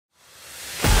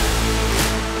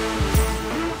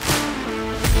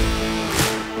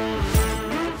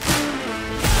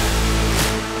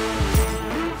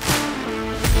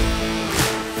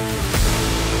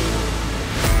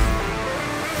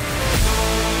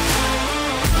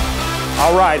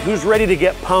All right, who's ready to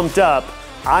get pumped up?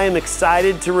 I am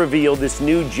excited to reveal this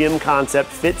new gym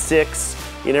concept,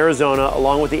 Fit6 in Arizona,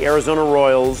 along with the Arizona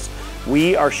Royals.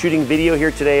 We are shooting video here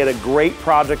today at a great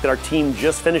project that our team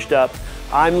just finished up.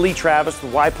 I'm Lee Travis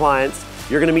with Wipliance.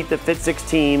 You're gonna meet the Fit6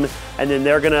 team, and then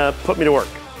they're gonna put me to work.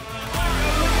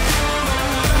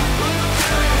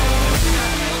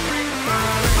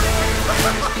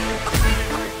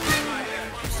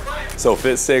 So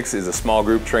Fit6 is a small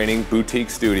group training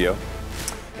boutique studio.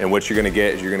 And what you're gonna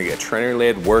get is you're gonna get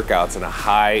trainer-led workouts in a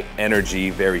high energy,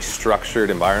 very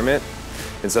structured environment.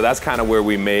 And so that's kind of where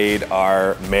we made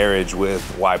our marriage with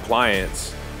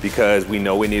Wipliance, because we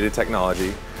know we needed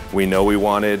technology. We know we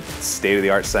wanted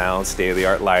state-of-the-art sound,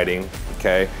 state-of-the-art lighting,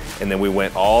 okay? And then we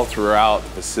went all throughout the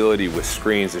facility with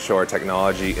screens to show our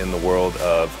technology in the world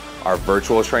of our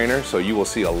virtual trainer. So you will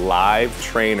see a live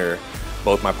trainer,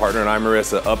 both my partner and I,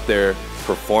 Marisa, up there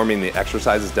performing the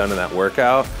exercises done in that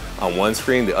workout. On one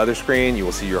screen, the other screen, you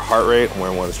will see your heart rate. I'm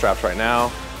wearing one of the straps right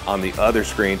now. On the other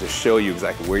screen to show you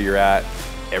exactly where you're at,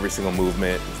 every single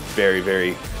movement. Very,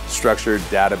 very structured,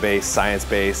 database,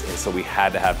 science-based, and so we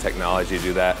had to have technology to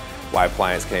do that.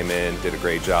 Wipliance came in, did a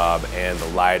great job, and the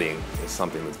lighting is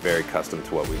something that's very custom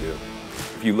to what we do.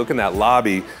 If you look in that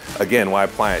lobby, again,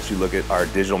 Wipliance, you look at our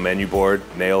digital menu board,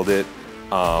 nailed it.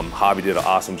 Hobby did an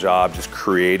awesome job just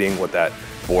creating what that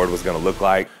board was gonna look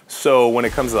like. So when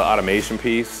it comes to the automation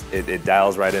piece, it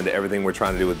dials right into everything we're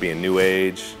trying to do with being new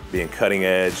age, being cutting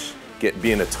edge,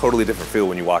 being a totally different feel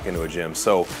when you walk into a gym.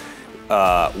 So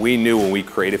we knew when we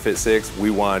created Fit6, we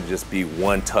wanted to just be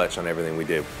one touch on everything we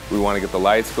did. We want to get the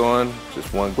lights going,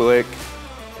 just one click,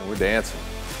 and we're dancing.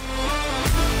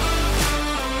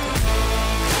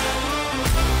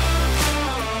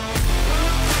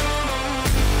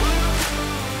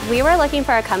 We were looking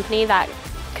for a company that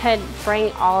could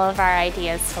bring all of our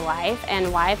ideas to life,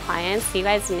 and Wipliance, you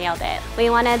guys nailed it.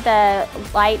 We wanted the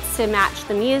lights to match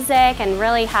the music and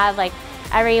really have like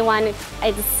everyone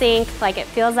in sync, like it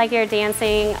feels like you're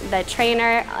dancing, the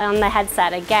trainer on the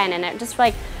headset again, and it just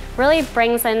like really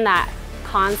brings in that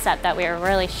concept that we were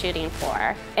really shooting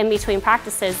for. In between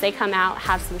practices, they come out,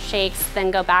 have some shakes, then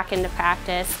go back into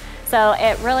practice. So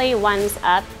it really ones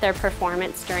up their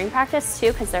performance during practice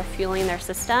too, because they're fueling their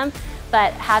system.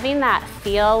 But having that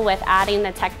feel with adding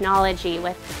the technology,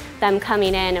 with them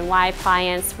coming in, and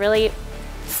Wipliance really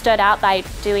stood out by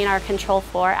doing our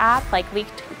Control4 app. Like we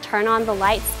turn on the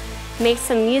lights, make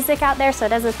some music out there so it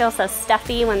doesn't feel so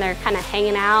stuffy when they're kind of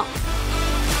hanging out.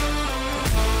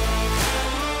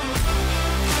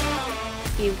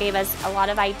 You gave us a lot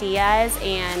of ideas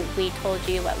and we told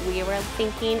you what we were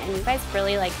thinking, and you guys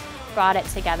really like brought it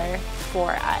together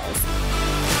for us.